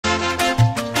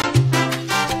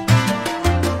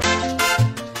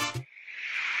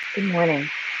Good morning.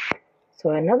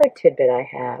 So another tidbit I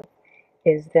have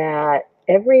is that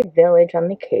every village on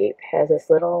the Cape has this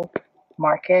little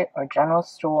market or general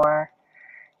store,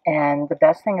 and the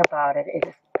best thing about it is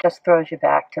it just throws you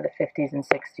back to the 50s and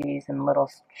 60s and little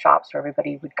shops where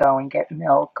everybody would go and get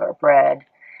milk or bread.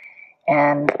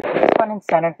 And this one in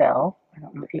Centerville, I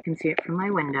don't know if you can see it from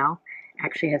my window,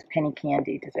 actually has penny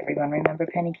candy. Does everyone remember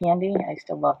penny candy? I used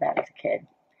to love that as a kid.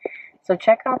 So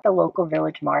check out the local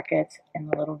village markets and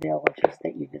the little villages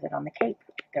that you visit on the Cape.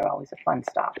 They're always a fun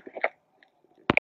stop.